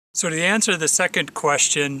So to answer the second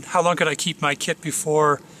question, how long could I keep my kit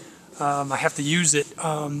before I have to use it?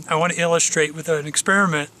 I want to illustrate with an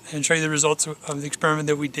experiment and show you the results of the experiment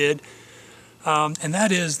that we did. And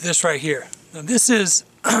that is this right here. Now this is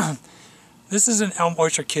this is an elm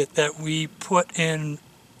oyster kit that we put in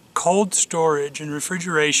cold storage and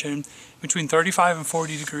refrigeration between 35 and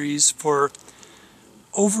 40 degrees for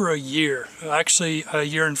over a year. Actually, a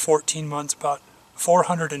year and 14 months, about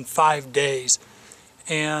 405 days.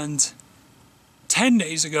 And 10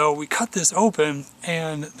 days ago we cut this open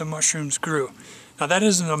and the mushrooms grew. Now that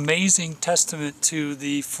is an amazing testament to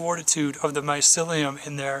the fortitude of the mycelium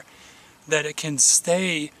in there, that it can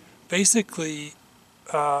stay basically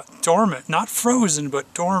dormant, not frozen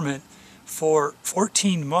but dormant, for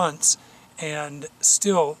 14 months and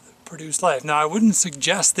still produce life. Now I wouldn't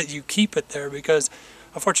suggest that you keep it there, because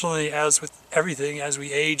unfortunately, as with everything, as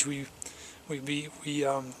we age, we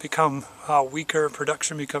become weaker,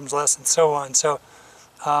 production becomes less, and so on. So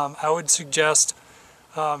I would suggest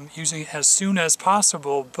using it as soon as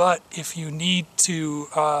possible. But if you need to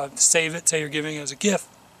save it, say you're giving it as a gift,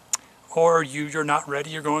 or you're not ready,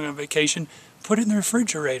 you're going on vacation, put it in the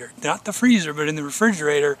refrigerator, not the freezer, but in the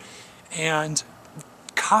refrigerator, and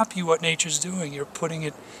copy what nature's doing. You're putting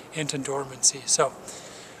it into dormancy. So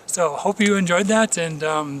hope you enjoyed that, and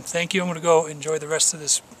thank you. I'm going to go enjoy the rest of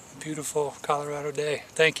this beautiful Colorado day.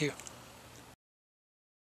 Thank you.